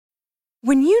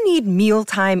When you need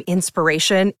mealtime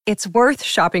inspiration, it's worth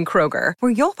shopping Kroger,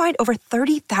 where you'll find over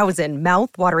 30,000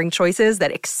 mouth-watering choices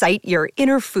that excite your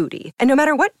inner foodie. And no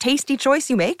matter what tasty choice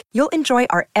you make, you'll enjoy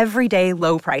our everyday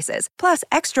low prices, plus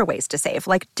extra ways to save,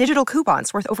 like digital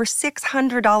coupons worth over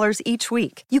 $600 each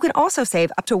week. You can also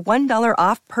save up to $1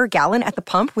 off per gallon at the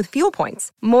pump with fuel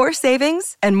points. More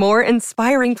savings and more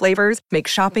inspiring flavors make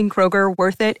shopping Kroger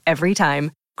worth it every time.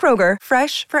 Kroger,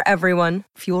 fresh for everyone.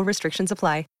 Fuel restrictions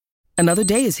apply. Another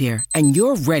day is here, and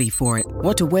you're ready for it.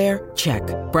 What to wear? Check.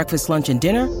 Breakfast, lunch, and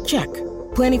dinner? Check.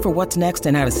 Planning for what's next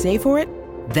and how to save for it?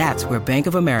 That's where Bank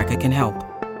of America can help.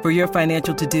 For your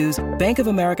financial to-dos, Bank of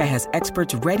America has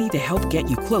experts ready to help get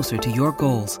you closer to your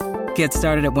goals. Get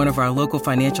started at one of our local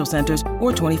financial centers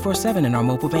or 24/7 in our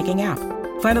mobile banking app.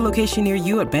 Find a location near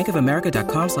you at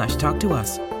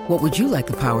bankofamerica.com/talktous. What would you like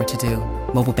the power to do?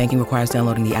 Mobile banking requires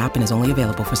downloading the app and is only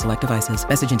available for select devices.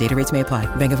 Message and data rates may apply.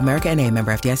 Bank of America N.A.,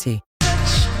 member FDIC.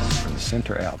 From the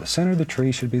center out. The center of the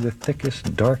tree should be the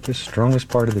thickest, darkest, strongest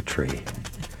part of the tree.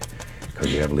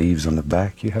 Because you have leaves on the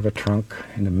back, you have a trunk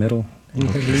in the middle, and you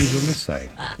have leaves on this side.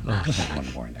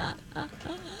 One more in there.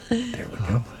 There we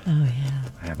go. Oh, yeah.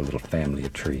 I have a little family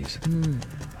of trees.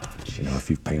 You know, if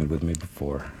you've painted with me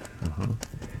before,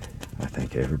 I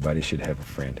think everybody should have a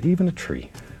friend, even a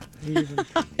tree. Jeez.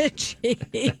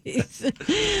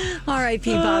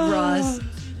 R.I.P. Bob Ross.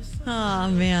 Oh,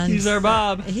 man. He's our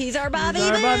Bob. He's our Bobby. He's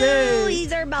our Bobby.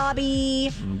 He's our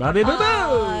Bobby. Bobby Boo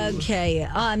Boo. Okay.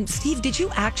 Steve, did you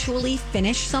actually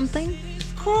finish something?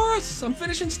 Of course. I'm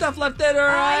finishing stuff left and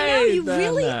right. I know, you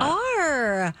really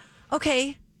are.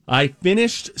 Okay. I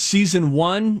finished season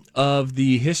 1 of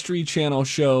the History Channel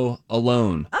show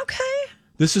Alone. Okay.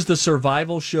 This is the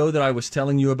survival show that I was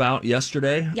telling you about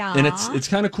yesterday. Yeah. And it's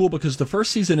kind of cool because the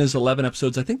first season is 11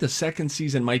 episodes. I think the second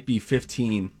season might be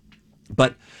 15.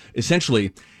 But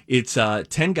essentially, it's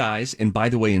 10 guys. And by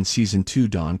the way, in season 2,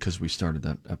 Dawn, because we started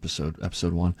that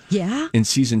episode 1. Yeah. In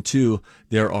season 2,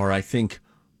 there are, I think,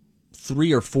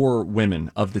 3 or 4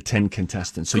 women of the 10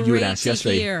 contestants. So you had asked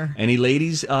yesterday, any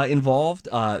ladies involved?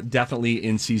 Definitely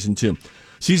in season 2.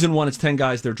 Season 1, it's 10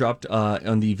 guys. They're dropped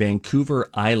on the Vancouver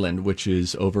Island, which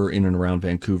is over in and around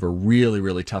Vancouver. Really,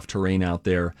 really tough terrain out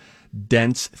there.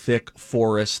 Dense, thick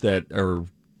forests that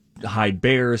hide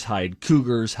bears, hide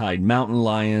cougars, hide mountain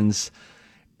lions.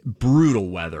 Brutal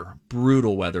weather.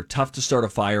 Tough to start a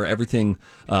fire. Everything,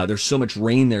 there's so much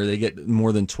rain there. They get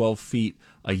more than 12 feet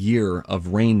a year of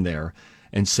rain there.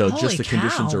 And so just the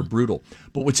conditions are brutal.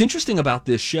 But what's interesting about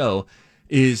this show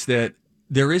is that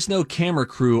there is no camera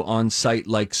crew on site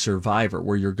like Survivor,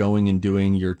 where you're going and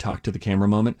doing your talk to the camera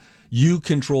moment. You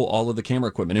control all of the camera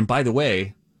equipment. And by the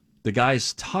way, the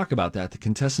guys talk about that. The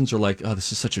contestants are like, oh,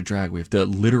 this is such a drag. We have to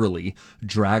literally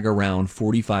drag around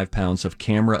 45 pounds of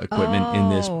camera equipment in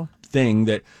this thing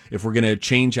that if we're going to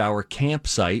change our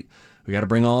campsite, we got to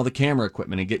bring all the camera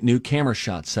equipment and get new camera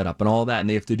shots set up and all that. And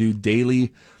they have to do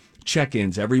daily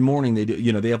check-ins every morning. They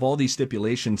do, they have all these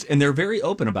stipulations, and they're very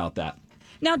open about that.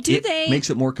 Now, makes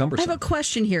it more cumbersome. I have a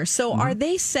question here. So are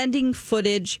they sending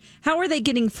footage? How are they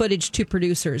getting footage to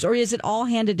producers? Or is it all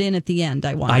handed in at the end,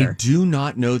 I wonder? I do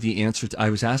not know the answer.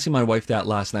 I was asking my wife that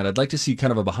last night. I'd like to see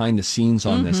kind of a behind the scenes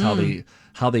on this,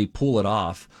 how they pull it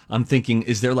off. I'm thinking,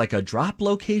 is there like a drop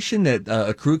location that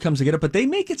a crew comes to get it? But they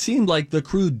make it seem like the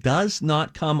crew does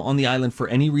not come on the island for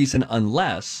any reason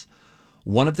unless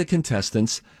one of the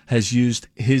contestants has used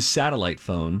his satellite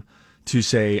phone to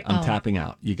say, I'm tapping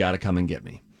out. You got to come and get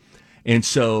me. And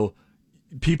so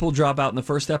people drop out in the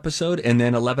first episode, and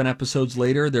then 11 episodes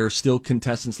later, there are still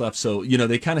contestants left. So,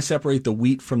 they kind of separate the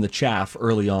wheat from the chaff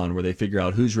early on, where they figure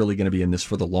out who's really going to be in this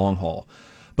for the long haul.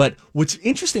 But what's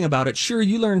interesting about it, sure,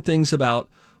 you learn things about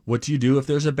what do you do if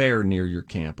there's a bear near your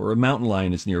camp or a mountain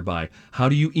lion is nearby. How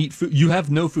do you eat food? You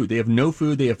have no food. They have no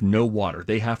food. They have no water.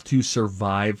 They have to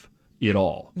survive it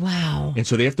all. Wow. And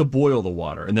so they have to boil the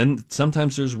water. And then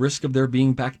sometimes there's risk of there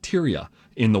being bacteria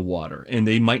in the water, and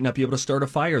they might not be able to start a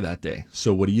fire that day.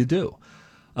 So what do you do?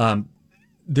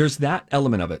 There's that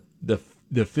element of it,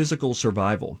 the physical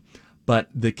survival. But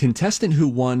the contestant who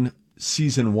won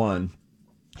season 1,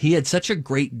 he had such a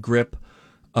great grip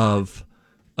of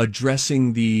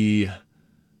addressing the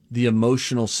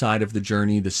emotional side of the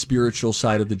journey, the spiritual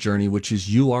side of the journey, which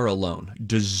is you are alone,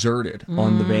 deserted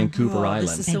on the Vancouver Island.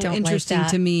 This is so interesting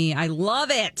to me. I love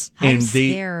it. And I'm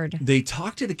scared. They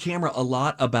talk to the camera a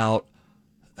lot about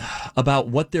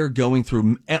what they're going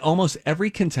through. Almost every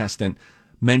contestant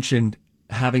mentioned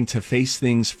having to face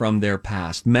things from their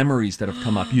past, memories that have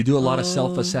come up. You do a lot of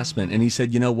self-assessment. And he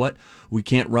said, you know what? We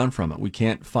can't run from it. We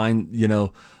can't find,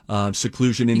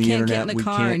 seclusion in the internet. We can't get in the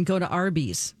car and go to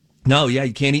Arby's. No, yeah,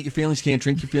 you can't eat your feelings, you can't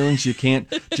drink your feelings, you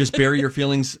can't just bury your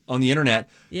feelings on the internet.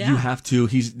 Yeah. You have to,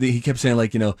 he kept saying,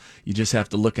 like, you just have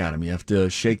to look at them, you have to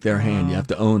shake their hand, you have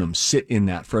to own them, sit in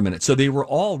that for a minute. So they were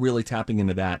all really tapping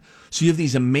into that. So you have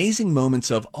these amazing moments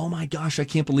of, oh my gosh, I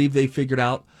can't believe they figured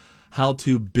out how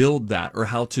to build that or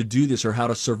how to do this or how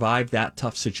to survive that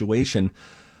tough situation.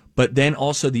 But then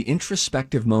also the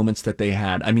introspective moments that they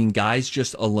had. I mean, guys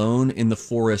just alone in the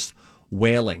forest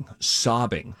wailing,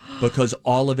 sobbing, because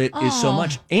all of it is so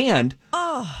much. And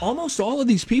almost all of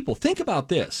these people, think about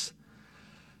this.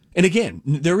 And again,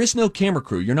 there is no camera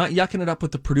crew. You're not yucking it up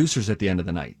with the producers at the end of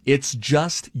the night. It's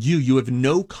just you. You have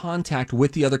no contact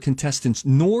with the other contestants,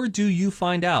 nor do you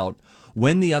find out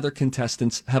when the other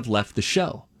contestants have left the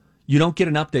show. You don't get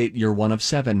an update. You're one of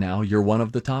 7 now. You're one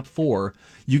of the top 4.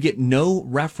 You get no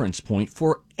reference point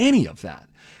for any of that.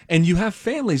 And you have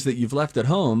families that you've left at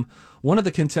home. One of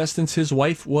the contestants, his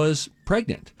wife was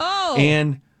pregnant. Oh.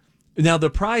 And now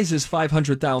the prize is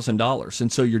 $500,000.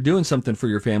 And so you're doing something for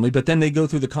your family, but then they go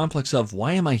through the complex of,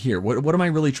 why am I here? What am I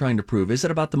really trying to prove? Is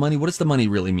it about the money? What does the money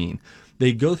really mean?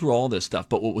 They go through all this stuff.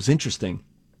 But what was interesting,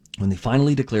 when they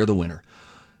finally declare the winner,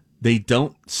 they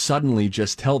don't suddenly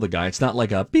just tell the guy. It's not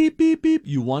like a beep, beep, beep,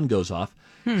 you won goes off.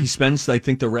 He spends, I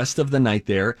think, the rest of the night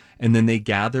there, and then they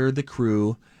gather the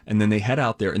crew, and then they head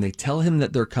out there, and they tell him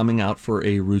that they're coming out for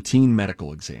a routine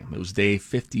medical exam. It was day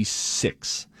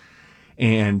 56.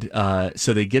 And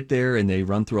so they get there, and they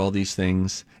run through all these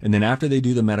things. And then after they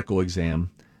do the medical exam,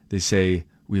 they say,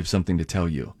 we have something to tell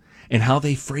you. And how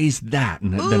they phrase that,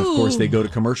 and then of course they go to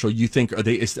commercial. You think, are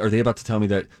they about to tell me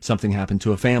that something happened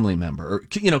to a family member? Or,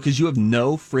 because you have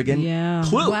no friggin'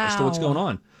 clue as to what's going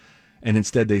on. And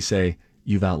instead they say,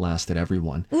 you've outlasted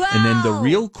everyone. Wow. And then the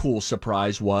real cool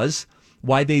surprise was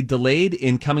why they delayed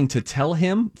in coming to tell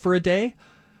him for a day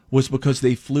was because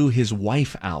they flew his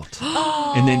wife out.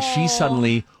 And then she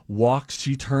suddenly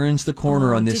she turns the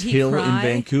corner on this hill in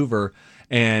Vancouver.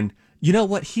 And you know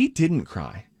what? He didn't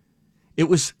cry. It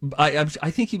was, I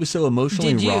think he was so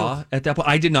emotionally raw at that point.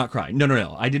 I did not cry.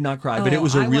 No. I did not cry. But it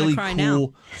was a really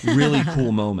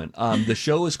cool moment. The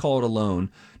show is called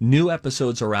Alone. New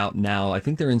episodes are out now. I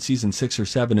think they're in season 6 or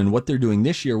 7. And what they're doing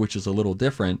this year, which is a little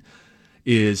different,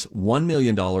 is $1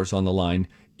 million on the line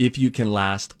if you can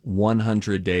last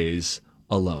 100 days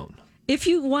alone. If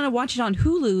you want to watch it on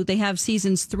Hulu, they have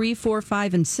seasons 3, 4,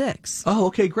 5, and 6. Oh,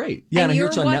 okay, great. Yeah, and I hear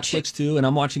it's on Netflix too, and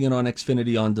I'm watching it on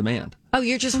Xfinity On Demand. Oh,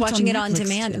 you're just watching it on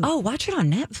demand. Too. Oh, watch it on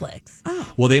Netflix.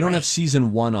 Oh, well, they don't have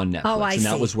season 1 on Netflix, I see. And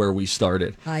that was where we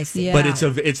started. I see. Yeah. But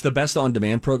it's the best on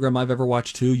demand program I've ever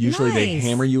watched too. Usually they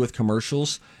hammer you with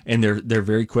commercials, and they're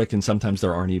very quick, and sometimes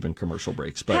there aren't even commercial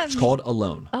breaks. But it's called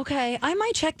Alone. Okay, I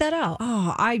might check that out.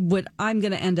 Oh, I'm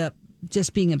going to end up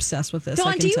just being obsessed with this. Dawn,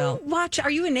 I can tell. Watch?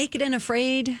 Are you a Naked and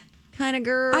Afraid kind of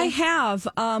girl? I have.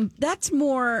 That's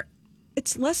more.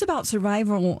 It's less about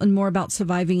survival and more about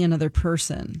surviving another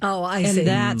person. Oh, I see. And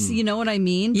that's, you know what I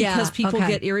mean? Yeah, because people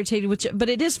get irritated with but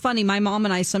it is funny. My mom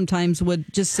and I sometimes would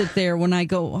just sit there when I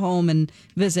go home and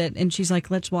visit, and she's like,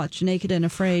 let's watch Naked and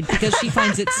Afraid, because she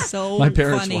finds it so My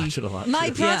parents funny. watch it a lot. My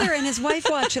brother and his wife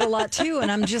watch it a lot too, and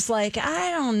I'm just like,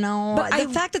 I don't know. But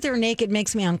the fact that they're naked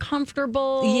makes me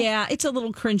uncomfortable. Yeah, it's a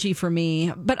little cringy for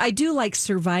me, but I do like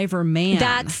Survivor Man.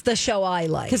 That's the show I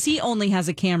like. Because he only has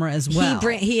a camera as well.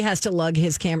 He has to lug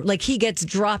his camera. Like, he gets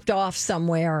dropped off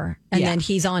somewhere, and then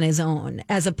he's on his own,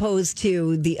 as opposed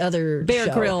to the other Bear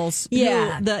show. Grylls.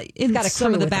 Yeah. In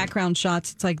some of the background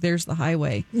shots, it's like there's the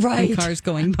highway. Right. And cars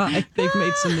going by. They've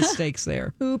made some mistakes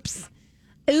there. Oops.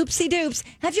 Oopsie doops.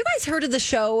 Have you guys heard of the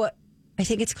show? I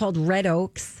think it's called Red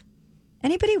Oaks.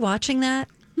 Anybody watching that?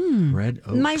 Red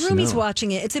Oaks. My roomie's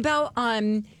watching it. It's about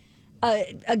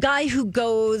a guy who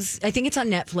goes, I think it's on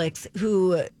Netflix,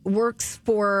 who works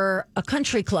for a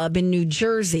country club in New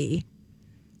Jersey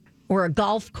or a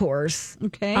golf course in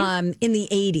the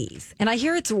 80s. And I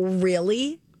hear it's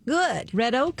really good.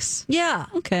 Red Oaks? Yeah.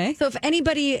 Okay. So if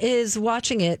anybody is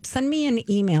watching it, send me an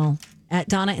email at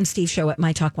Donna and Steve Show at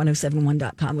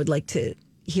mytalk1071.com. Would like to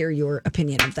hear your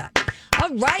opinion of that.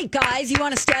 All right, guys. You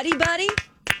want to study, buddy?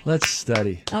 Let's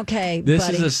study. Okay, This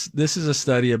buddy. is a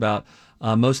study about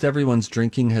most everyone's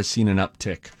drinking has seen an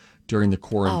uptick during the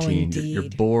quarantine. You're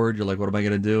bored. You're like, what am I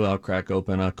going to do? I'll crack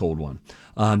open a cold one.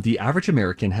 The average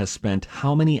American has spent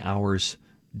how many hours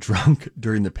drunk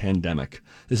during the pandemic?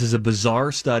 This is a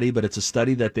bizarre study, but it's a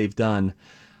study that they've done.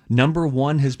 Number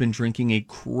 1 has been drinking a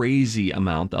crazy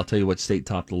amount. I'll tell you what state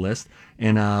topped the list.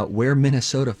 And where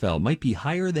Minnesota fell might be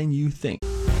higher than you think.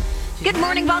 Good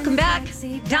morning. Welcome back.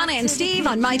 Donna and Steve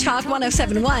on My Talk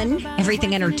 1071.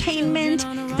 Everything Entertainment.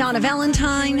 Donna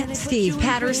Valentine, Steve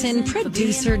Patterson,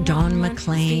 producer Dawn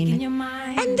McLean.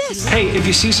 And this. Hey, if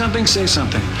you see something, say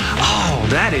something. Oh,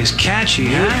 that is catchy,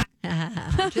 huh?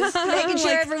 Just making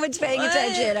sure everyone's paying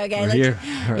attention, okay? We're here.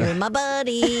 You're my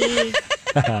buddy.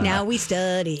 Now we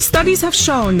study. Studies have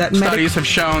shown that the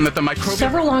microbial...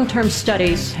 Several long-term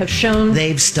studies have shown...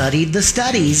 They've studied the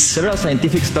studies. Several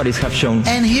scientific studies have shown...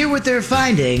 And here with their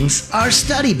findings are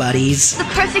study buddies... The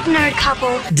perfect nerd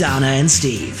couple. Donna and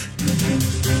Steve.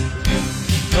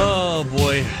 Oh,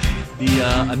 boy. The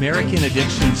American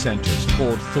Addiction Centers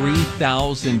polled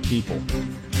 3,000 people.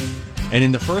 And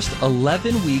in the first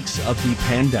 11 weeks of the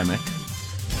pandemic,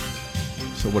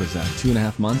 so what is that,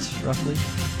 2.5 months, roughly?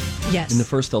 Yes. In the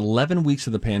first 11 weeks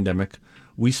of the pandemic,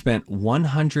 we spent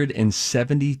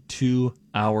 172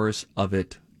 hours of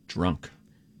it drunk.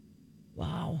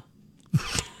 Wow.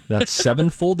 That's 7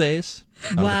 full days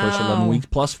of the first 11 weeks,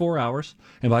 plus 4 hours.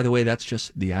 And by the way, that's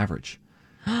just the average.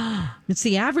 It's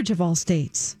the average of all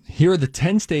states. Here are the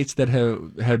 10 states that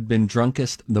have been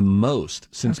drunkest the most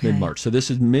since mid-March. So this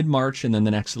is mid-March and then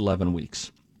the next 11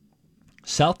 weeks.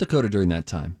 South Dakota during that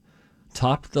time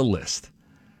topped the list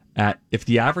at, if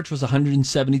the average was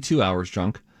 172 hours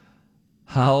drunk,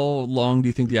 how long do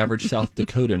you think the average South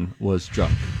Dakotan was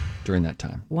drunk during that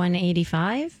time?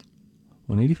 185?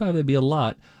 185, that'd be a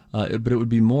lot, but it would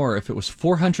be more if it was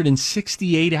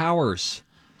 468 hours.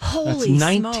 Holy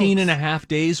That's 19 and a half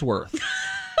days worth.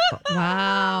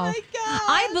 Wow. Oh my God.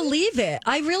 I believe it.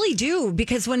 I really do.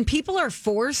 Because when people are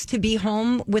forced to be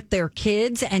home with their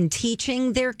kids and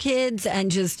teaching their kids and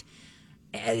just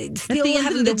still at the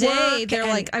end of the day, they're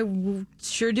like, I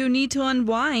sure do need to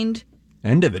unwind.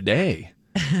 End of the day.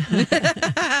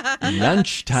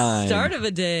 Lunchtime. Start of a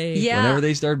day. Yeah. Whenever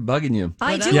they start bugging you.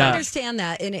 I do understand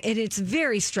that. And it's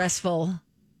very stressful.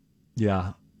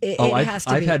 Yeah. I've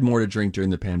had more to drink during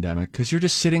the pandemic because you're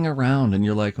just sitting around and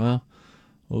you're like, well,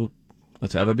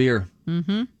 let's have a beer.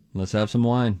 Mm-hmm. Let's have some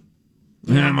wine.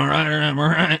 Am I right or am I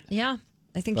right? Yeah,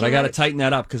 I think. But I got to tighten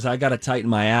that up because I got to tighten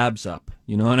my abs up.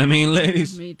 You know what I mean,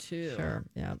 ladies? Me too. Sure.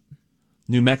 Yeah.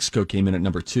 New Mexico came in at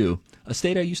number 2, a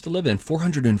state I used to live in,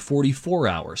 444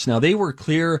 hours. Now, they were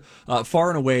clear, far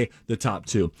and away, the top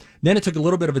 2. Then it took a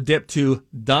little bit of a dip to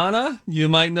Donna. You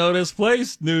might know this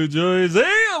place, New Jersey.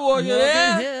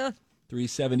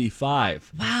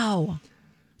 375. Wow.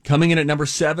 Coming in at number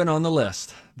 7 on the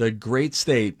list, the great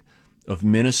state of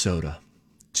Minnesota,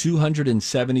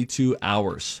 272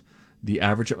 hours. The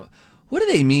average. What do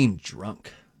they mean,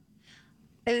 drunk?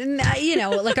 You know,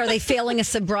 like, are they failing a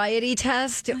sobriety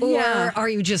test or are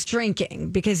you just drinking?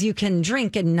 Because you can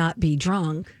drink and not be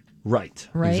drunk. Right.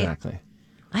 Exactly.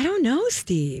 I don't know,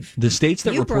 Steve. The states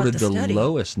that reported the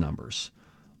lowest numbers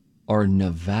are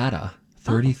Nevada,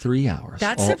 33 hours.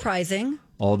 That's surprising.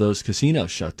 All those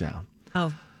casinos shut down.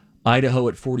 Oh. Idaho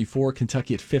at 44,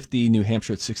 Kentucky at 50, New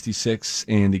Hampshire at 66,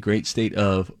 and the great state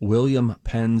of William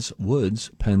Penn's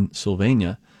Woods,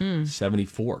 Pennsylvania,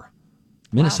 74.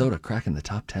 Minnesota cracking the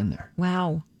top 10 there.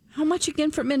 Wow. How much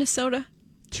again for Minnesota?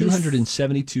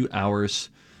 272 hours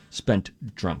spent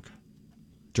drunk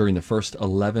during the first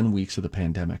 11 weeks of the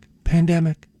pandemic.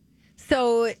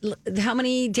 So how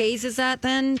many days is that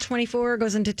then? 24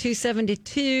 goes into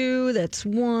 272. That's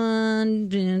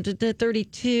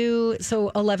 32. So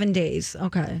 11 days.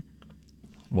 Okay.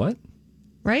 What?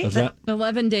 Right? Was that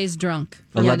 11 days drunk.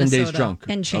 11 days drunk.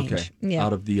 And change. Okay. Yeah.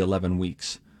 Out of the 11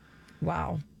 weeks.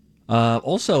 Wow.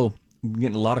 Also, I'm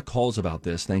getting a lot of calls about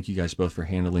this. Thank you guys both for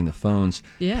handling the phones.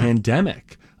 Yeah.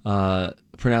 Pandemic,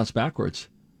 pronounced backwards.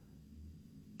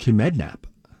 Kimednap.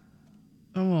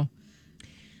 Oh.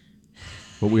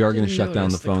 But we are going to shut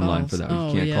down the phone line for that.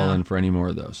 You can't call in for any more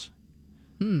of those.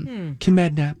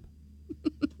 Kimednap.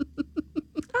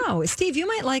 Oh, Steve, you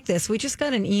might like this. We just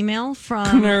got an email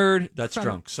from Nerd. That's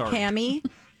drunk. Sorry. Cammie.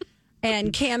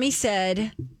 And Cammie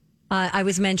said, I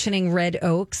was mentioning Red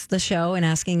Oaks, the show, and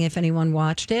asking if anyone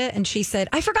watched it. And she said,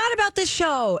 I forgot about this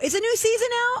show. Is a new season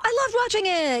out? I loved watching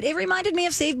it. It reminded me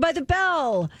of Saved by the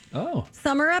Bell. Oh.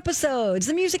 Summer episodes.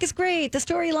 The music is great. The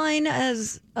storyline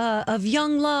of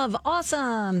young love.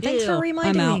 Awesome. Thanks for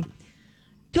reminding me.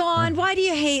 Dawn, why do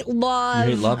you hate love?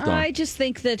 You hate love, Dawn. I just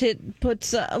think that it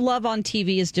puts love on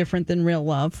TV is different than real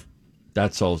love.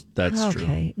 That's true.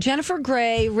 Okay. Jennifer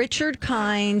Grey, Richard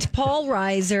Kind, Paul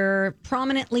Reiser,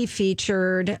 prominently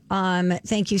featured.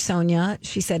 Thank you, Sonia.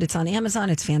 She said it's on Amazon.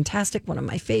 It's fantastic. One of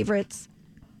my favorites.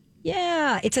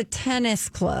 Yeah, it's a tennis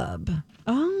club.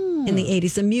 Oh. In the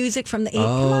 80s. The music from the 80s.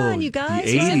 Come on, you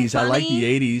guys. The 80s. I like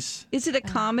the 80s. Is it a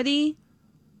comedy?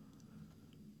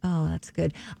 Oh, that's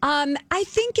good. I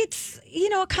think it's,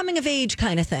 a coming of age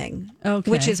kind of thing.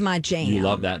 Okay. Which is my jam. You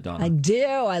love that, Donna. I do.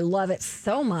 I love it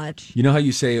so much. You know how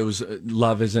you say it was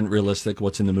love isn't realistic,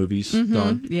 what's in the movies,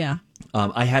 Dawn? Yeah.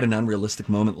 I had an unrealistic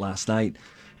moment last night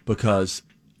because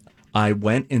I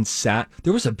went and sat.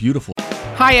 There was a beautiful...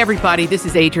 Hi, everybody. This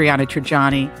is Adriana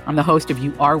Trajani. I'm the host of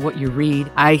You Are What You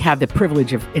Read. I have the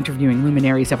privilege of interviewing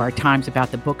luminaries of our times about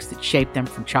the books that shaped them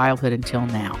from childhood until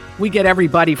now. We get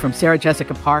everybody from Sarah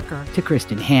Jessica Parker to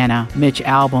Kristen Hanna, Mitch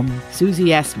Albom, Susie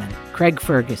Essman, Craig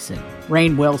Ferguson,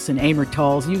 Rainn Wilson, Amor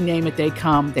Tolls, you name it, they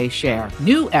come, they share.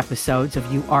 New episodes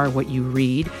of You Are What You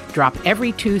Read drop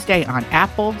every Tuesday on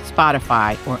Apple,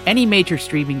 Spotify, or any major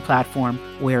streaming platform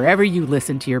wherever you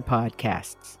listen to your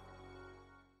podcasts.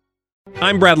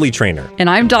 I'm Bradley Trainer. And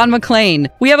I'm Don McClain.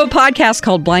 We have a podcast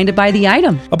called Blinded by the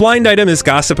Item. A blind item is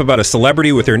gossip about a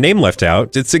celebrity with their name left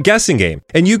out. It's a guessing game,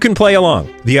 and you can play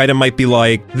along. The item might be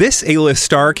like, this A-list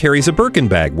star carries a Birkin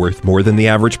bag worth more than the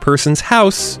average person's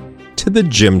house to the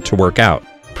gym to work out.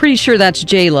 Pretty sure that's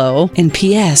J-Lo. And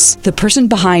P.S. the person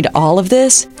behind all of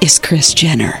this is Kris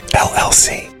Jenner,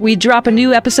 LLC. We drop a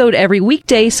new episode every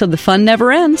weekday so the fun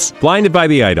never ends. Blinded by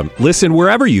the Item. Listen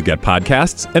wherever you get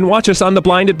podcasts and watch us on the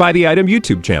Blinded by the Item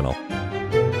YouTube channel.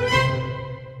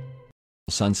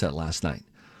 Sunset last night.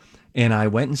 And I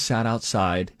went and sat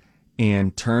outside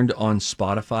and turned on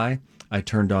Spotify. I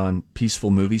turned on peaceful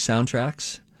movie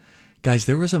soundtracks. Guys,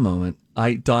 there was a moment.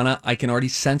 Donna, I can already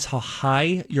sense how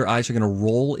high your eyes are going to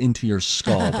roll into your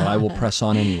skull, but I will press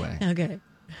on anyway. Okay.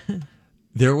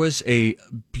 There was a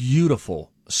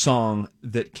beautiful song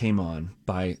that came on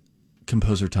by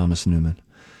composer Thomas Newman.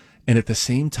 And at the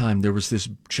same time, there was this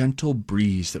gentle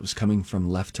breeze that was coming from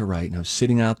left to right. And I was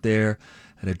sitting out there,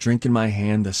 had a drink in my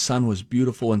hand. The sun was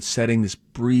beautiful and setting, this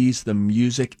breeze, the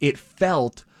music. It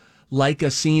felt like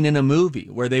a scene in a movie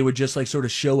where they would just like sort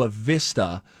of show a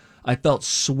vista. I felt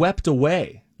swept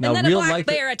away. Now, and then real a black life,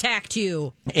 bear attacked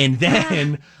you. And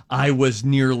then I was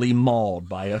nearly mauled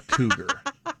by a cougar.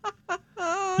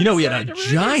 We had a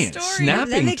giant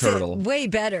snapping turtle. It way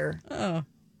better. Oh.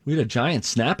 We had a giant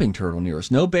snapping turtle near us.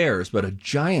 No bears, but a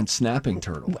giant snapping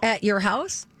turtle. At your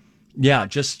house? Yeah,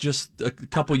 just a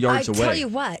couple yards away. I tell you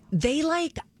what,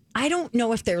 I don't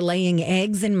know if they're laying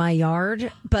eggs in my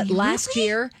yard, but last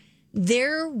year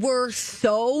there were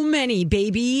so many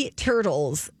baby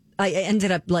turtles. I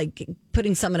ended up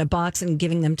putting some in a box and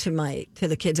giving them to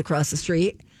the kids across the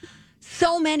street.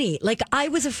 So many. I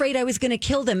was afraid I was going to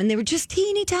kill them, and they were just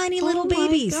teeny tiny little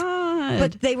babies. God.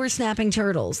 But they were snapping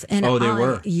turtles. And they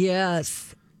were?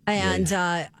 Yes. And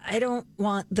I don't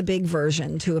want the big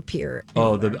version to appear.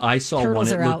 I saw turtles one.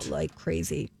 Turtles are out like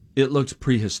crazy. It looked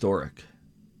prehistoric.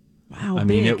 Wow. I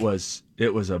mean, it was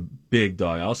a big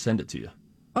dog. I'll send it to you.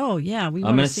 Oh, yeah. I'm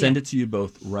going to send it to you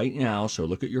both right now. So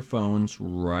look at your phones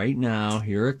right now.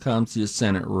 Here it comes. You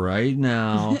send it right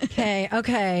now.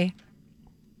 Okay.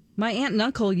 My aunt and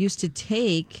uncle used to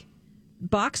take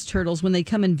box turtles when they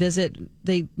come and visit.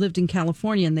 They lived in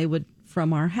California, and they would,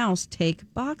 from our house,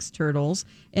 take box turtles.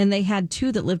 And they had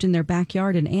two that lived in their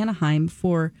backyard in Anaheim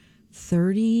for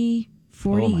 30,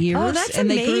 40 years. Oh, that's and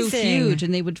amazing. They grew huge,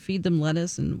 and they would feed them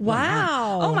lettuce and whatnot.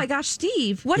 Wow. Oh, my gosh,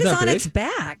 Steve. What is on its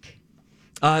back?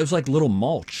 It was like little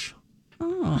mulch.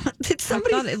 Oh, did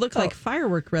somebody? I thought it looked like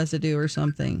firework residue or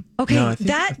something. Okay, no,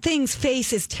 that thing's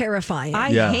face is terrifying.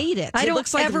 I hate it. It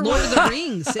looks like Lord of the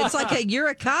Rings. It's like a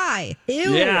Uruk-hai.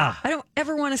 Ew. Yeah. I don't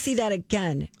ever want to see that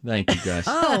again. Thank you, guys.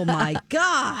 Oh, my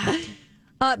God.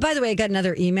 By the way, I got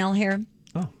another email here.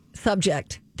 Oh.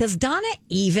 Subject. Does Donna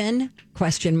even? ?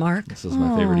 This is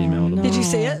my favorite email. No. Did you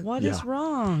see it? What is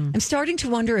wrong? I'm starting to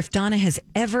wonder if Donna has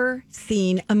ever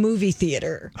seen a movie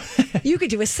theater. You could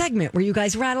do a segment where you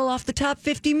guys rattle off the top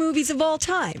 50 movies of all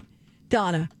time.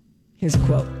 Donna, here's a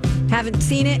quote. Haven't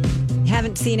seen it.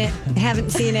 Haven't seen it. Haven't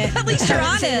seen it. At least you're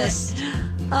honest.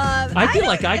 I feel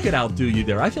like I could outdo you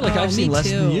there. I feel like I've seen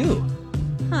less than you.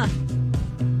 Huh.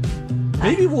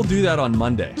 Maybe we'll do that on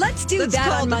Monday. Let's do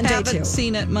that on Monday, too. Haven't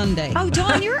seen it Monday. Oh,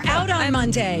 Dawn, you're out on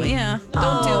Monday. Yeah,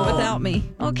 don't do it without me.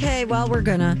 Okay, well, we're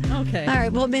gonna. Okay. All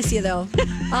right, we'll miss you, though.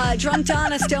 Drunk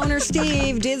Donna, Stoner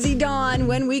Steve, Dizzy Dawn,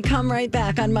 when we come right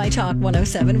back on My Talk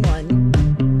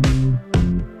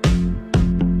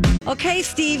 107.1. Okay,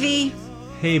 Stevie.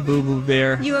 Hey, Boo Boo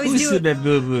Bear. You always Who's do the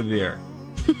Boo Boo Bear?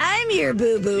 I'm your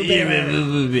boo-boo bear. Yeah,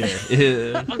 Boo Boo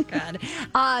Bear. Oh, God.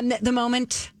 The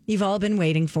moment you've all been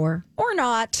waiting for, or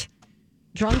not.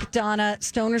 Drunk Donna,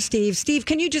 Stoner Steve. Steve,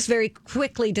 can you just very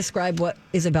quickly describe what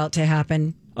is about to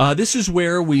happen? This is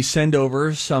where we send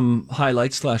over some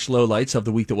highlights/lowlights of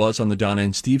the week that was on the Donna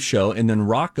and Steve show, and then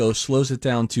Rocco slows it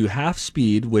down to half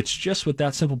speed, which just with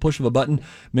that simple push of a button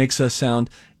makes us sound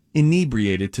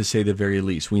inebriated, to say the very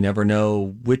least. We never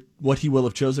know what he will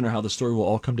have chosen or how the story will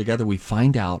all come together. We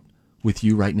find out with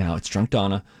you right now. It's Drunk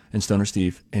Donna and Stoner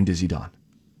Steve and Dizzy Dawn.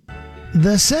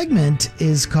 The segment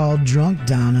is called Drunk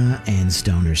Donna and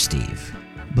Stoner Steve.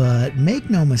 But make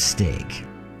no mistake,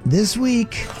 this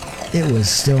week it was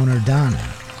Stoner Donna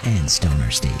and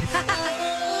Stoner Steve.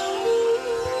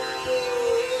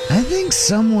 I think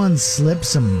someone slipped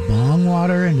some bong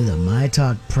water into the My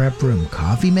Talk Prep Room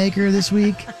coffee maker this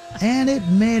week, and it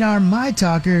made our My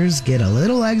Talkers get a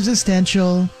little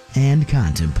existential and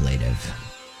contemplative.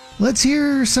 Let's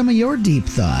hear some of your deep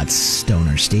thoughts,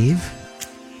 Stoner Steve.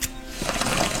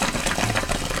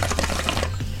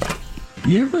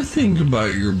 You ever think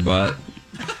about your butt?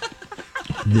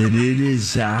 That it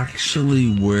is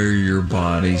actually where your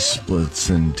body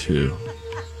splits in two.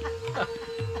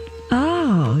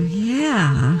 Oh,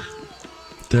 yeah.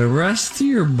 The rest of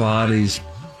your body's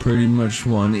pretty much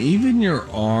one. Even your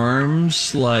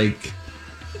arms, like,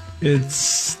 it's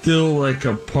still like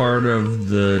a part of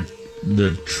the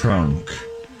trunk.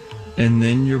 And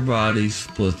then your body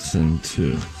splits in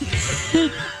two.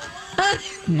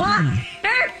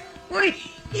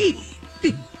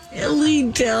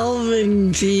 Really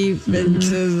delving deep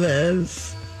into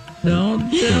this. Don't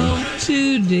delve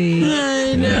too deep.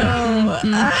 I know.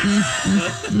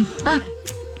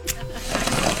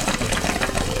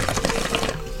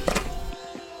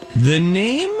 The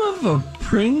name of a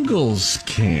Pringles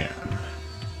can.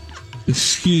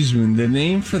 Excuse me, the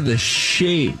name for the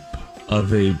shape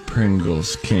of a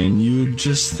Pringles can. You would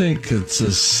just think it's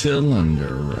a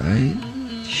cylinder, right?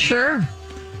 Sure.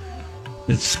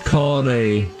 It's called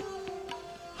a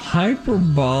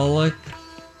hyperbolic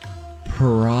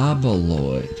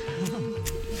paraboloid.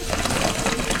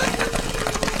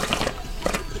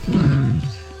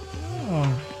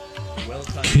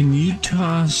 Can you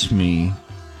toss me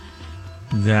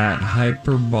that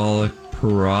hyperbolic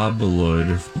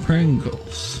paraboloid of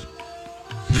Pringles?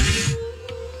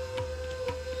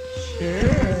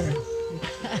 Sure.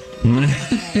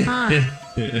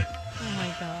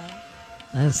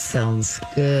 That sounds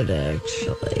good,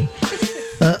 actually.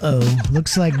 Uh-oh,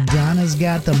 looks like Donna's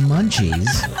got the munchies.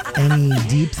 Any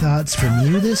deep thoughts from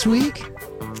you this week?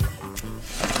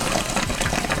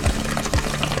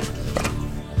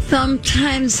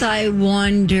 Sometimes I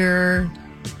wonder,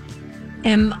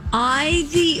 am I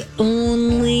the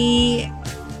only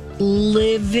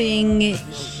living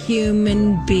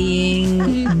human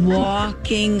being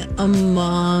walking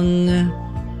among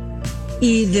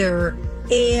either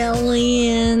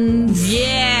aliens,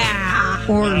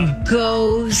 or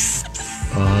ghosts?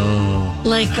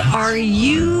 Like, are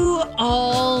you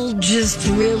all just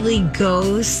really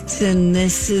ghosts and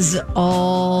this is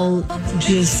all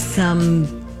just some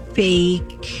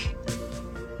fake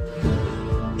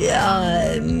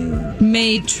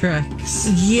Matrix?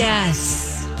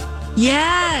 Yes.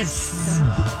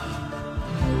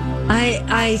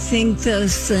 I think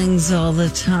those things all the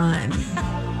time.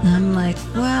 I'm like,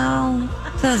 well,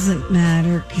 doesn't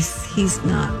matter because he's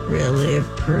not really a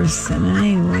person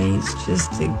anyway. He's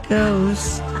just a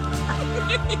ghost.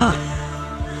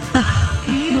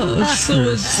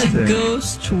 So it's a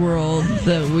ghost world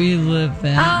that we live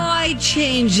in. Oh, I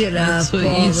change it up That's what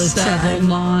all you the settled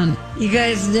time. on. You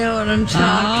guys know what I'm talking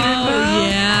about? Oh,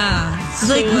 yeah.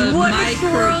 Like, So what if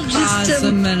we're all just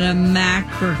microcosm and a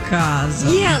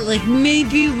macrocosm? Yeah, like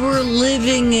maybe we're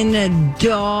living in a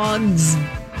dog's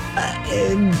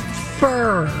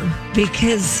fur,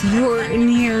 because Horton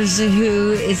Hears a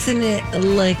Who, isn't it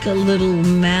like a little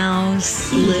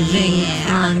mouse living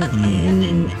in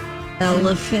an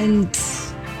elephant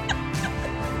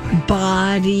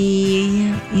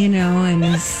body, you know, in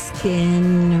a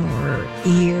skin or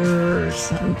ear or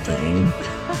something?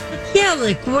 Yeah,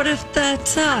 like what if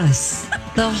that's us?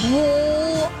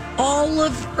 All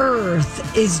of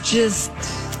Earth is just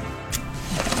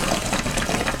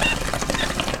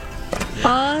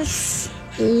us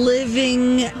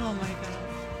living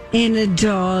in a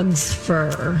dog's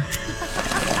fur.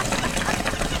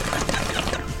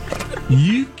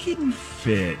 You can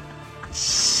fit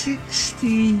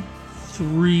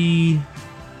 63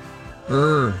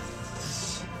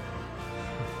 Earths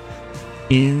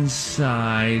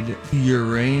inside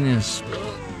Uranus.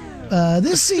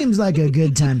 This seems like a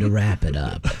good time to wrap it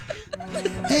up.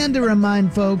 And to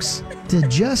remind folks to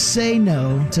just say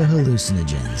no to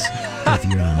hallucinogens if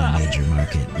you're on a major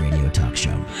market radio talk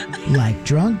show. Like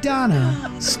Drunk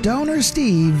Donna, Stoner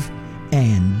Steve,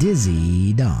 and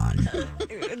dizzy Dawn.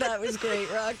 That was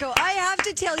great, Rocco. I have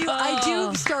to tell you, I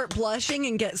do start blushing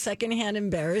and get secondhand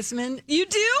embarrassment. You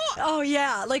do? Oh,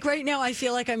 yeah. Like right now, I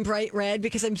feel like I'm bright red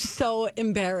because I'm so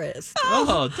embarrassed.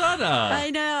 Oh, Donna. I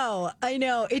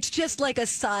know. It's just like a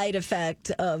side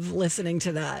effect of listening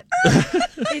to that.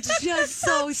 It's just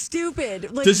so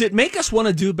stupid. Like, does it make us want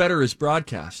to do better as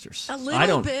broadcasters? A little I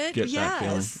don't bit, get that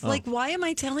feeling. yes. Oh. Like, why am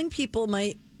I telling people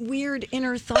my weird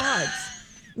inner thoughts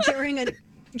during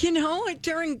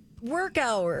work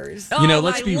hours?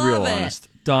 Let's be real honest.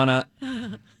 Donna,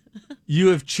 you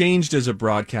have changed as a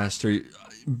broadcaster.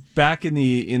 Back in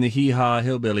the hee-haw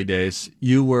hillbilly days,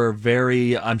 you were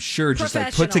very, I'm sure, just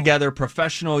like put together,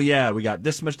 professional. Yeah, we got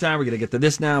this much time. We're going to get to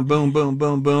this now. Boom, boom,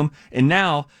 boom, boom. And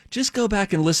now, just go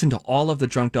back and listen to all of the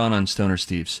Drunk Dawn on Stoner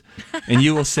Steve's. And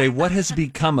you will say, what has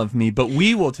become of me? But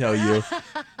we will tell you,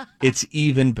 it's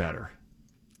even better.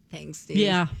 Thanks, Steve.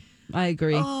 Yeah, I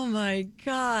agree. Oh, my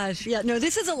gosh. Yeah, no,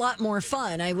 this is a lot more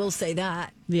fun. I will say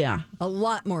that. Yeah. A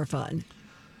lot more fun.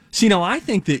 See, I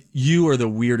think that you are the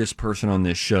weirdest person on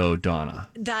this show, Donna.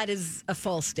 That is a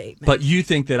false statement. But you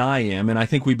think that I am, and I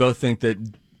think we both think that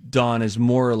Dawn is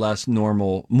more or less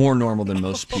normal, more normal than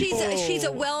most people. She's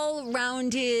a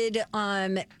well-rounded,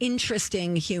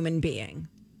 interesting human being.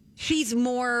 She's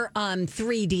more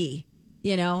 3D,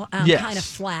 yes. kind of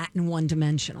flat and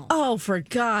one-dimensional. Oh, for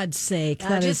God's sake.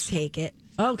 Just take it.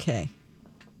 Okay.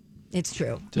 It's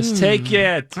true. Just take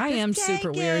it. I am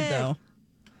super weird, though.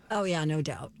 Oh, yeah, no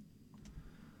doubt.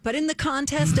 But in the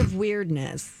contest of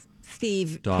weirdness,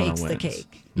 Steve Donna takes the wins.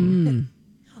 cake. Mm.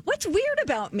 What's weird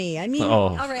about me? I mean, Oh,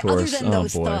 all right, of other course. than Oh,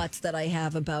 those boy. thoughts that I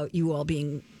have about you all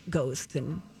being ghosts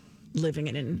and living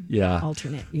in an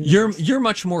alternate universe. You're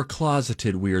much more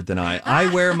closeted weird than I.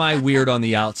 I wear my weird on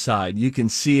the outside. You can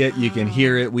see it, you can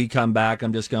hear it. We come back,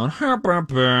 I'm just going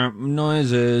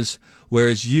noises.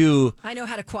 Whereas you, I know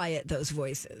how to quiet those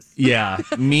voices. yeah,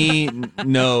 me,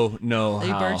 no, They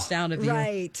how. burst out of you.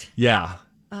 Right. Yeah,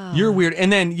 you're weird. And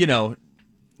then I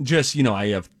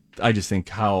just think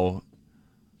how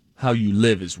you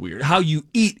live is weird. How you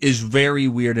eat is very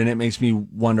weird, and it makes me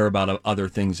wonder about other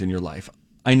things in your life.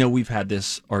 I know we've had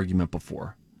this argument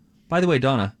before. By the way,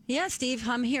 Donna. Yeah, Steve,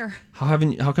 I'm here. How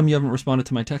come you haven't responded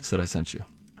to my text that I sent you?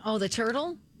 Oh, the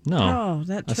turtle? No. Oh,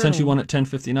 that I sent you turtle. one at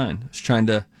 10:59. I was trying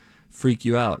to freak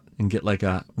you out and get like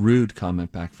a rude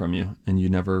comment back from you, and you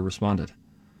never responded.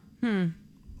 You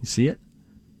see it?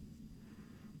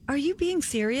 Are you being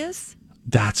serious?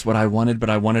 That's what I wanted,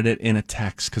 but I wanted it in a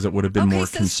text because it would have been more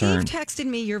concerned. Steve texted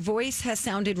me, your voice has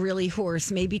sounded really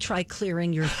hoarse. Maybe try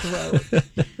clearing your throat.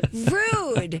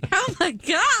 Rude. Oh, my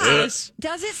gosh.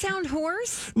 Does it sound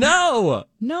hoarse? No.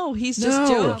 No, he's just No.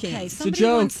 joking. Okay, It's a somebody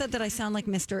joke. once said that I sound like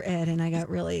Mr. Ed, and I got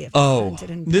really Oh, offended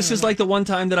and this is paranoid. like the one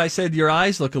time that I said your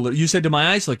eyes look a little. You said, do my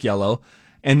eyes look yellow?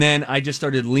 And then I just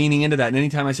started leaning into that. And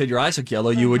anytime I said your eyes look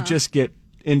yellow, you would just get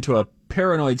into a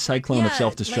paranoid cyclone of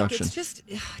self-destruction. Like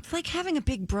it's like having a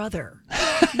big brother,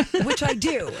 which I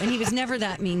do, and he was never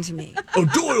that mean to me. Oh,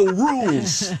 Doyle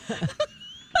rules.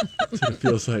 That's what it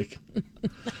feels like.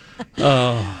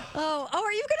 Oh,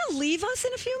 are you going to leave us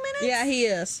in a few minutes? Yeah, he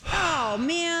is. Oh,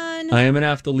 man. I am going to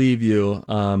have to leave you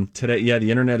today. Yeah,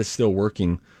 the internet is still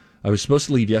working. I was supposed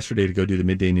to leave yesterday to go do the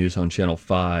midday news on Channel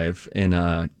 5, and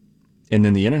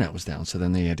then the internet was down, so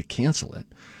then they had to cancel it.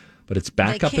 But it's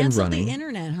back up and running. The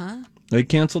internet, huh? They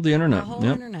canceled the internet. The whole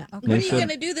internet. Okay. What are you going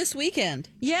to do this weekend?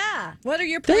 Yeah. What are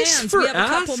your plans? Thanks for We have a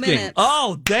couple asking. minutes.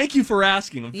 Oh, thank you for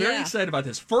asking. I'm very excited about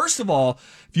this. First of all,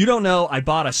 if you don't know, I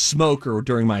bought a smoker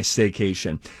during my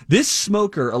staycation. This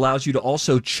smoker allows you to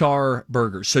also char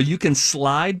burgers. So you can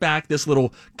slide back this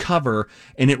little cover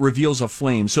and it reveals a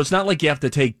flame. So it's not like you have to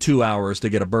take 2 hours to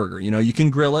get a burger. You can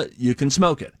grill it, you can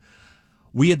smoke it.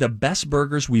 We had the best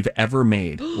burgers we've ever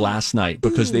made last night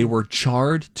because they were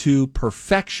charred to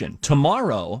perfection.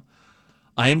 Tomorrow,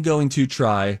 I am going to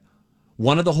try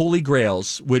one of the holy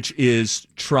grails, which is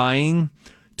trying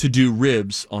to do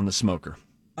ribs on the smoker.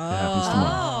 That happens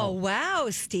tomorrow. Oh, wow,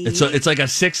 Steve. It's like a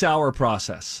 6-hour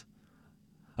process.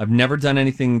 I've never done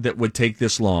anything that would take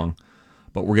this long,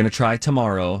 but we're going to try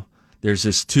tomorrow. There's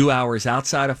this 2 hours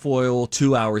outside of foil,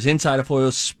 2 hours inside of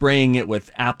foil, spraying it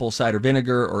with apple cider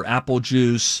vinegar or apple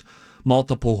juice.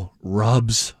 Multiple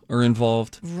rubs are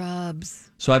involved.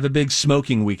 Rubs. So I have a big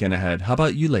smoking weekend ahead. How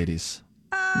about you ladies?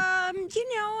 I'm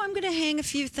going to hang a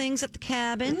few things at the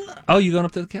cabin. Oh, you going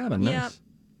up to the cabin? Nice.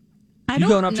 Yep. You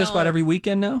going up just about every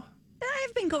weekend now?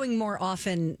 I've been going more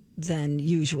often than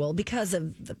usual because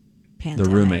of the pandemic.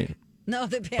 The roommate. No,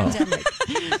 the pandemic.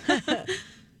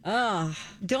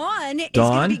 Dawn is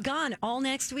going to be gone all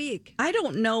next week. I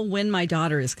don't know when my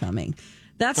daughter is coming.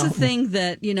 That's the thing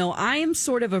that, I am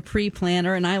sort of a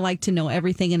pre-planner and I like to know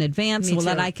everything in advance so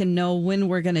that I can know when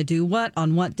we're going to do what,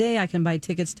 on what day. I can buy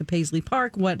tickets to Paisley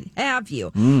Park, what have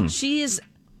you. She is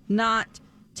not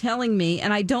telling me,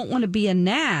 and I don't want to be a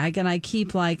nag, and I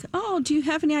keep like, oh, do you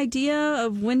have any idea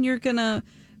of when you're going to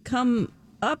come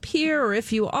up here, or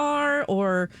if you are,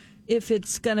 or if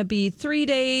it's going to be 3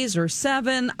 days or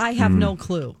 7? I have no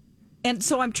clue. And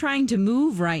so I'm trying to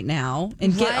move right now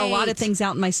and get a lot of things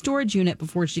out in my storage unit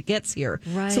before she gets here.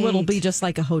 Right. So it'll be just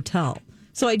like a hotel.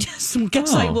 So I just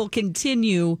guess I will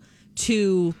continue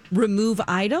to remove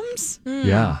items.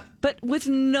 Yeah. But with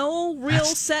no real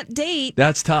set date.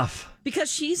 That's tough.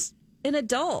 Because she's an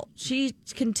adult. She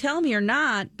can tell me or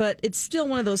not, but it's still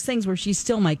one of those things where she's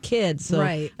still my kid. So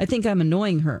I think I'm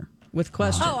annoying her with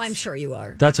questions. Oh, I'm sure you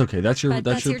are. That's okay. That's your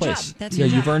place. Job. That's your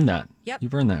job. You've earned that. Yep.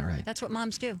 You've earned that, right? That's what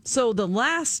moms do. So the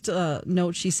last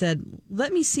note, she said,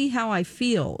 let me see how I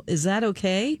feel. Is that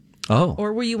okay? Oh.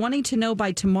 Or were you wanting to know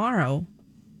by tomorrow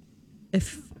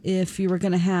if you were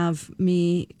going to have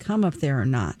me come up there or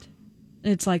not?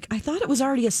 It's like, I thought it was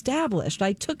already established.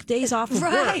 I took days off of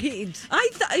work.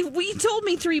 We told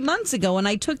me 3 months ago, and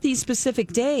I took these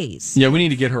specific days. Yeah, we need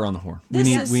to get her on the horn. We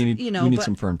need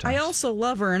some firm time. I also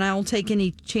love her, and I'll take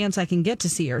any chance I can get to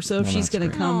see her. So if she's going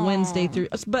to come Wednesday through,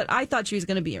 but I thought she was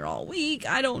going to be here all week.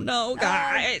 I don't know,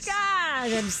 guys. Oh,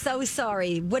 God, I'm so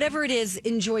sorry. Whatever it is,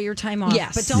 enjoy your time off.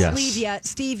 Yes. But don't leave yet.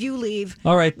 Steve, you leave.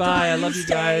 All right, bye. I love you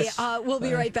guys. We'll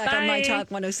be right back on My Talk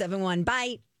 107.1.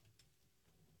 Bye.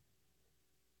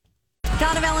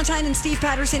 Donna Valentine and Steve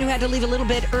Patterson, who had to leave a little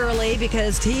bit early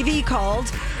because TV called.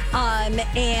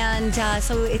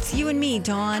 So it's you and me,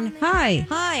 Dawn. Hi.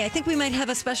 Hi. I think we might have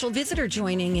a special visitor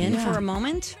joining in for a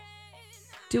moment.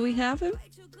 Do we have him?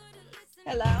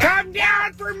 Hello. Come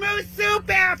down for moose soup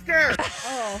after.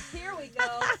 Oh, here we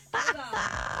go.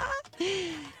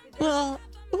 Well,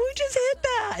 who just hit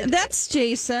that? That's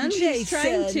Jason. He's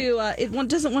trying to, it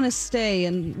doesn't want to stay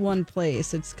in one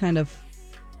place. It's kind of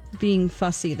being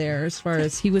fussy there as far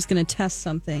as he was going to test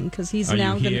something because he's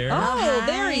now going to. Oh,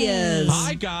 there he is.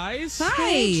 Hi, guys. Hi,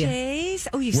 hey, Chase.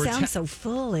 Oh, you sound so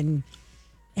full and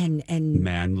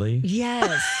manly.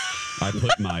 Yes. I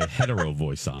put my hetero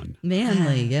voice on.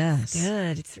 Manly, yes.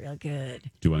 Good. It's real good.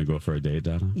 Do you want to go for a date,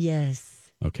 Donna? Yes.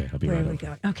 Okay, I'll be right over. Where are we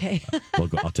going? Okay.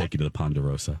 I'll take you to the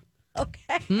Ponderosa.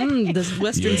 Okay. The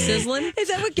Western sizzling. Is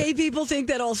that what gay people think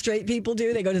that all straight people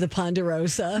do? They go to the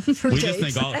Ponderosa for we dates.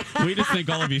 just think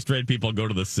all of you straight people go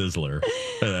to the Sizzler.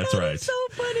 That's right. So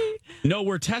funny. No,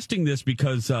 we're testing this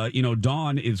because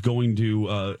Dawn is going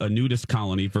to a nudist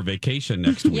colony for vacation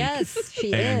next week. Yes,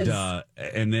 she is.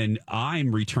 And then I'm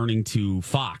returning to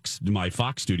my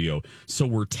Fox studio. So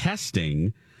we're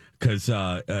testing. Because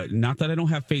not that I don't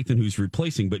have faith in who's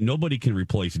replacing, but nobody can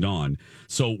replace Dawn.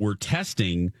 So we're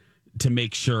testing to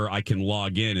make sure I can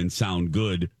log in and sound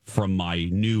good from my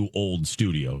new old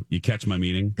studio. You catch my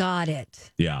meaning? Got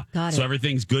it. Yeah. Got it. So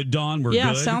everything's good, Dawn? We're good?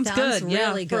 Yeah, sounds good.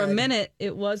 Really good. For a minute,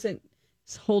 it wasn't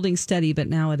holding steady, but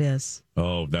now it is.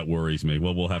 Oh, that worries me.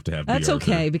 Well, we'll have to have that's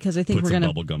okay because I think put we're some going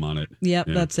bubble gum on it. Yep,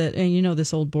 yeah. That's it. And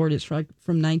this old board is from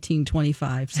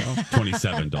 1925. So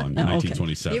 27, Dawn.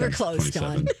 1927. You were close,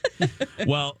 Dawn.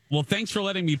 Well, thanks for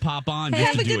letting me pop on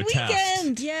just to do a test.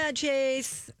 Weekend. Yeah,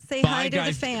 Chase. Say Bye, hi to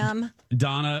guys. the fam.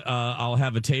 Donna, I'll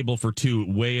have a table for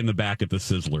two way in the back at the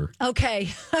Sizzler. Okay.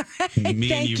 All right. Me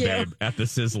Thank and you, babe, at the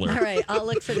Sizzler. All right. I'll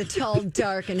look for the tall,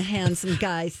 dark, and handsome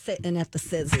guy sitting at the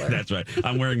Sizzler. That's right.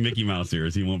 I'm wearing Mickey Mouse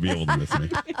ears. He won't be able to miss me.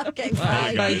 Okay.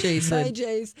 Bye. Bye, Jason. Bye,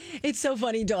 Jace. It's so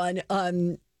funny, Dawn.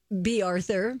 B.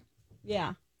 Arthur.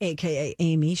 Yeah. AKA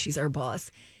Amy. She's our boss.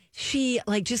 She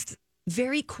just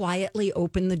very quietly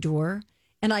opened the door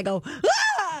and I go,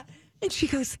 ah! And she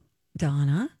goes,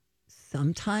 Donna,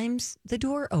 sometimes the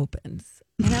door opens.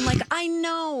 And I'm like, I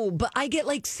know, but I get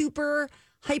super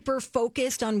hyper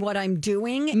focused on what I'm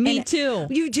doing. Me too.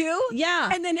 You do? Yeah.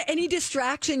 And then any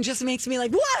distraction just makes me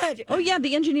like, what? Oh, yeah.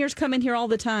 The engineers come in here all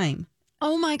the time.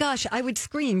 Oh, my gosh. I would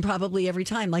scream probably every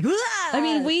time. Like, ah! I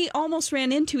mean, we almost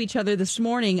ran into each other this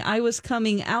morning. I was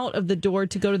coming out of the door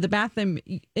to go to the bathroom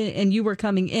and you were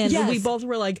coming in. Yes. And we both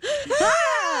were like,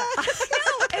 ah! I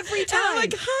know, every time. And I'm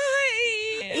like, hi.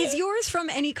 Is yours from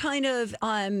any kind of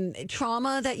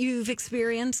trauma that you've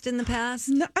experienced in the past?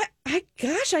 No,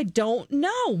 gosh, I don't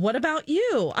know. What about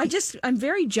you? I'm a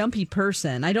very jumpy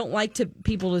person. I don't like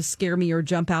people to scare me or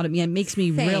jump out at me. It makes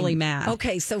me really mad.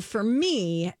 Okay, so for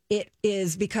me, it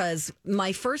is because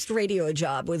my first radio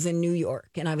job was in New York,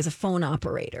 and I was a phone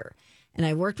operator, and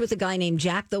I worked with a guy named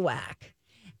Jack the Whack.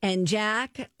 And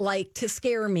Jack liked to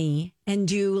scare me and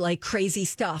do crazy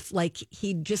stuff.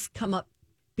 He'd just come up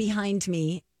behind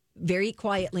me very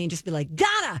quietly and just be like,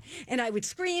 Donna! And I would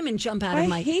scream and jump out of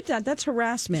my... I hate that. That's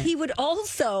harassment. He would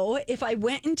also, if I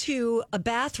went into a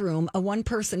bathroom, a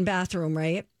one-person bathroom,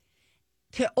 right,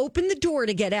 to open the door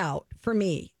to get out for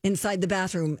me inside the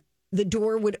bathroom, the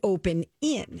door would open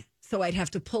in. So I'd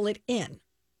have to pull it in,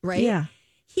 right? Yeah.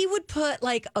 He would put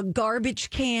like a garbage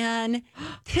can,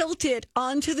 tilt it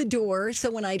onto the door.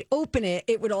 So when I'd open it,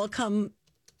 it would all come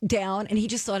down. And he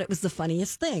just thought it was the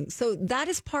funniest thing. So that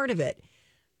is part of it.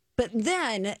 But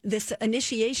then this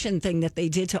initiation thing that they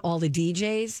did to all the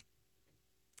DJs,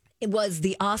 it was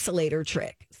the oscillator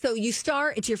trick. So you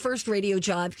start, it's your first radio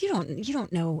job. You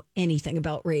don't know anything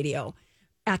about radio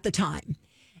at the time.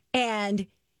 And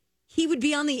he would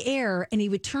be on the air and he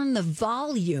would turn the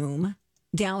volume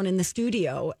down in the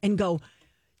studio and go,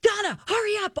 Donna,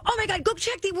 hurry up. Oh my God, go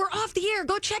check we're off the air.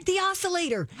 Go check the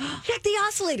oscillator. Check the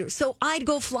oscillator. So I'd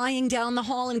go flying down the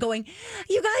hall and going,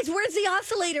 you guys, where's the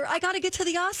oscillator? I got to get to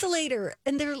the oscillator.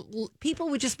 And people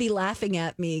would just be laughing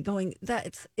at me going,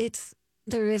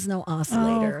 there is no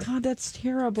oscillator. Oh God, that's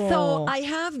terrible. So I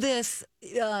have this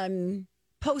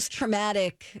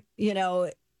post-traumatic,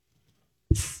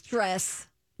 stress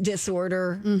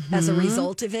disorder as a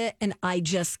result of it. And I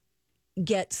just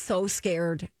get so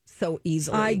scared so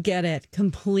easily. I get it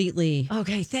completely.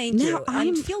 Okay, thank you.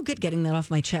 I feel good getting that off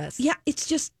my chest. Yeah, it's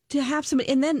just to have somebody.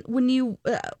 And then when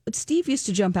Steve used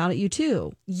to jump out at you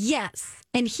too. Yes.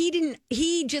 And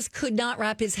he just could not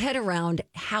wrap his head around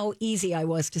how easy I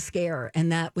was to scare.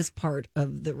 And that was part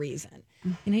of the reason.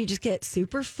 You just get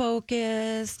super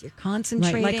focused. You're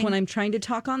concentrating. Right, like when I'm trying to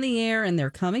talk on the air and they're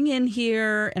coming in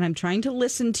here and I'm trying to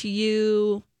listen to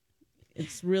you.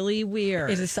 It's really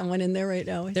weird. Is there someone in there right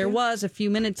now? There was a few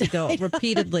minutes ago,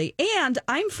 repeatedly. And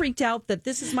I'm freaked out that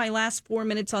this is my last 4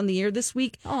 minutes on the air this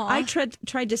week. Aww. I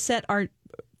tried to set our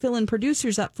fill-in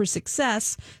producers up for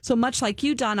success. So much like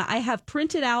you, Donna, I have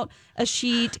printed out a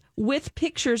sheet with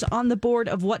pictures on the board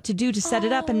of what to do to set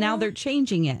it up, and now they're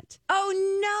changing it.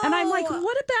 Oh, no. And I'm like,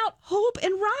 what about Hope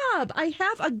and Rob? I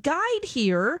have a guide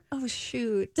here. Oh,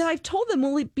 shoot. That I've told them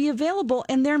will be available,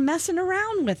 and they're messing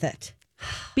around with it.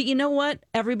 But you know what?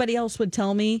 Everybody else would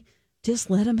tell me,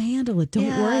 just let them handle it. Don't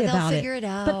worry about it. They'll figure it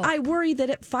out. But I worry that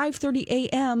at 5:30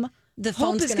 a.m., the Hope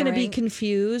phone's is going to be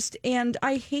confused, and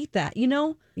I hate that.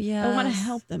 Yes. I want to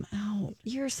help them out.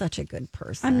 You're such a good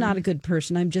person. I'm not a good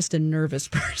person. I'm just a nervous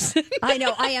person. I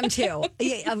know. I am too.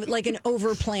 I'm like an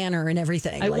over planner and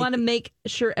everything. I want to make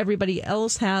sure everybody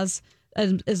else has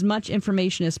as much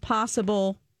information as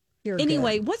possible.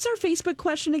 Anyway, what's our Facebook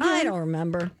question again? I don't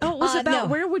remember. Oh, it was about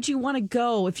where would you want to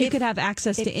go if you could have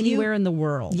access to anywhere in the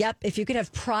world? Yep. If you could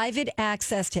have private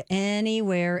access to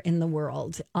anywhere in the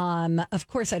world. Of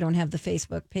course, I don't have the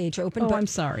Facebook page open. But I'm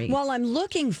sorry. While I'm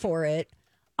looking for it,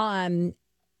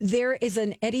 there is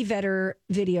an Eddie Vedder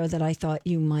video that I thought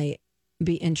you might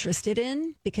be interested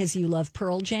in because you love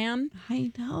Pearl Jam.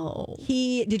 I know.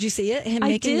 Did you see it? Him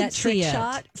making that trick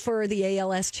shot for the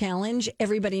ALS challenge.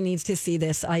 Everybody needs to see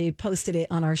this. I posted it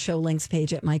on our show links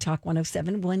page at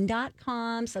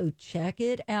mytalk1071.com. So check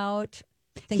it out.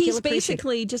 He's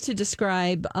basically, just to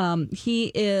describe,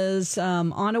 he is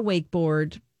on a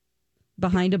wakeboard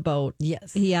behind a boat.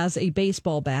 Yes. He has a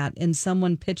baseball bat and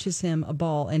someone pitches him a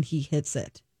ball and he hits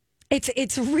it.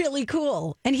 It's really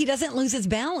cool. And he doesn't lose his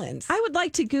balance. I would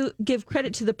like to give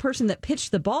credit to the person that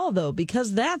pitched the ball, though,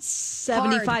 because that's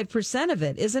 75% of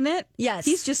it, isn't it? Yes.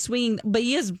 He's just swinging, but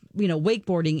he is,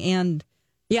 wakeboarding and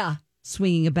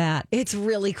swinging a bat. It's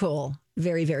really cool.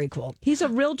 Very, very cool. He's a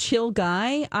real chill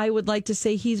guy. I would like to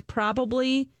say he's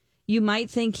probably, you might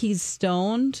think he's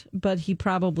stoned, but he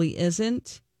probably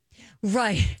isn't.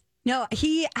 Right. No,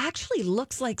 he actually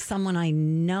looks like someone I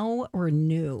know or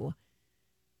knew.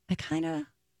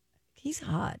 He's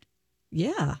hot.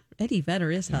 Yeah. Eddie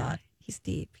Vedder is hot. He's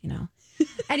deep,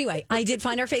 Anyway, I did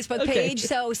find our Facebook page.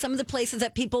 So some of the places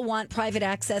that people want private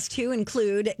access to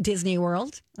include Disney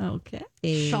World. Okay.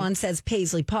 Sean says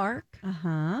Paisley Park.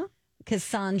 Uh-huh.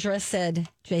 Cassandra said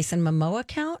Jason Momoa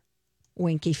account.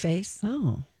 Winky face.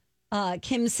 Oh.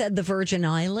 Kim said the Virgin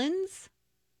Islands.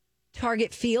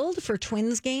 Target Field for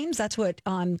Twins games. That's what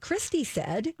Christy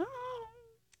said. Oh.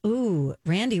 Ooh,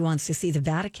 Randy wants to see the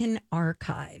Vatican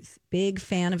Archives. Big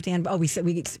fan of Dan. Oh, we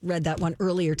read that one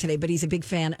earlier today, but he's a big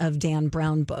fan of Dan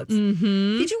Brown books.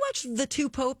 Mm-hmm. Did you watch The Two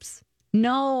Popes?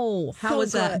 No. How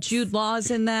was that? Jude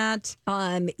Law's in that?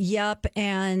 Yep.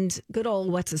 And good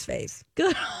old what's his face?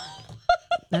 Good.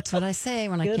 That's what I say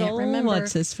when I good can't old remember.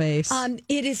 What's his face?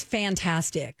 It is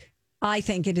fantastic. I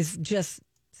think it is just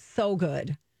so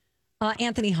good.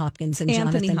 Anthony Hopkins and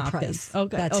Jonathan Pryce.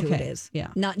 Okay. That's who it is. Yeah.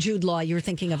 Not Jude Law. You're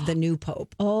thinking of the new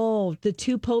Pope. Oh, the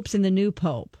two popes and the new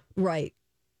Pope. Right.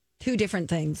 Two different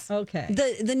things. Okay.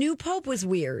 The new pope was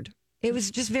weird. It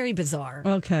was just very bizarre.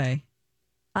 Okay.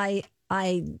 I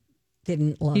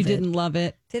didn't love it. You didn't love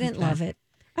it? Didn't love it.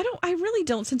 I really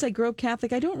don't. Since I grew up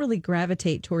Catholic, I don't really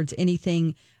gravitate towards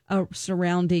anything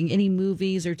surrounding any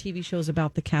movies or TV shows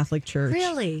about the Catholic Church.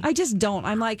 Really? I just don't.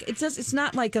 I'm like, it's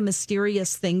not like a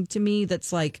mysterious thing to me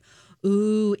that's like,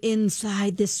 ooh,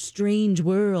 inside this strange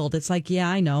world. It's like, yeah,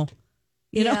 I know.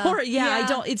 You know, or I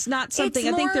don't. It's not something.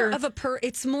 It's I think they're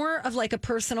it's more of like a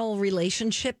personal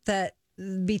relationship that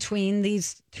between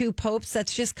these two popes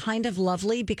that's just kind of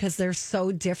lovely because they're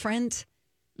so different.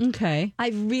 Okay. I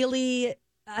really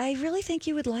think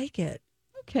you would like it.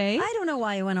 Okay. I don't know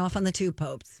why I went off on the two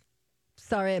popes.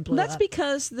 Sorry, I blew That's up.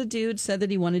 because the dude said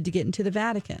that he wanted to get into the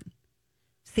Vatican.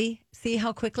 See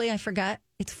how quickly I forgot?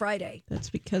 It's Friday. That's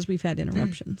because we've had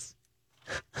interruptions.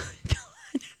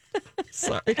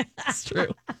 Sorry, it's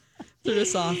true. Threw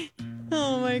us off.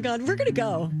 Oh my God, we're gonna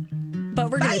go, but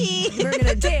we're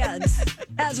gonna dance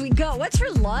as we go. What's for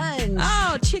lunch?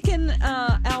 Oh, chicken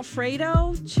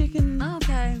Alfredo, chicken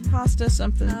pasta,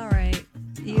 something. All right,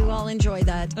 you all enjoy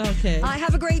that. Okay.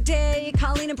 Have a great day.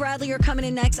 Colleen and Bradley are coming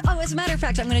in next. Oh, as a matter of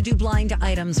fact, I'm going to do blind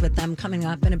items with them coming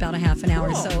up in about a half an hour.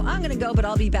 Cool. So I'm going to go, but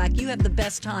I'll be back. You have the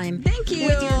best time. Thank you.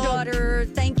 With your daughter.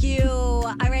 Thank you.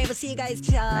 All right, we'll see you guys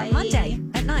Monday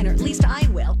at 9, or at least I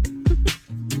will.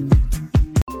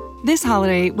 This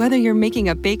holiday, whether you're making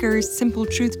a Baker's Simple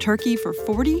Truth turkey for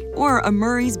 40 or a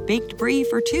Murray's Baked Brie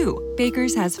for 2,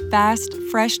 Baker's has fast,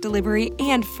 fresh delivery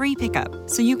and free pickup,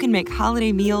 so you can make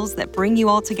holiday meals that bring you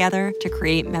all together to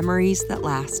create memories that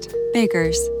last.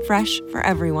 Baker's, fresh for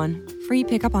everyone. Free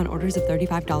pickup on orders of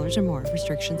 $35 or more.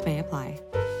 Restrictions may apply.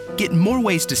 Get more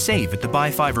ways to save at the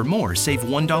Buy 5 or More Save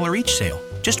 $1 each sale.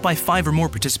 Just buy 5 or more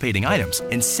participating items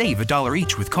and save $1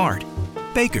 each with card.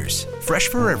 Baker's, fresh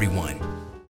for everyone.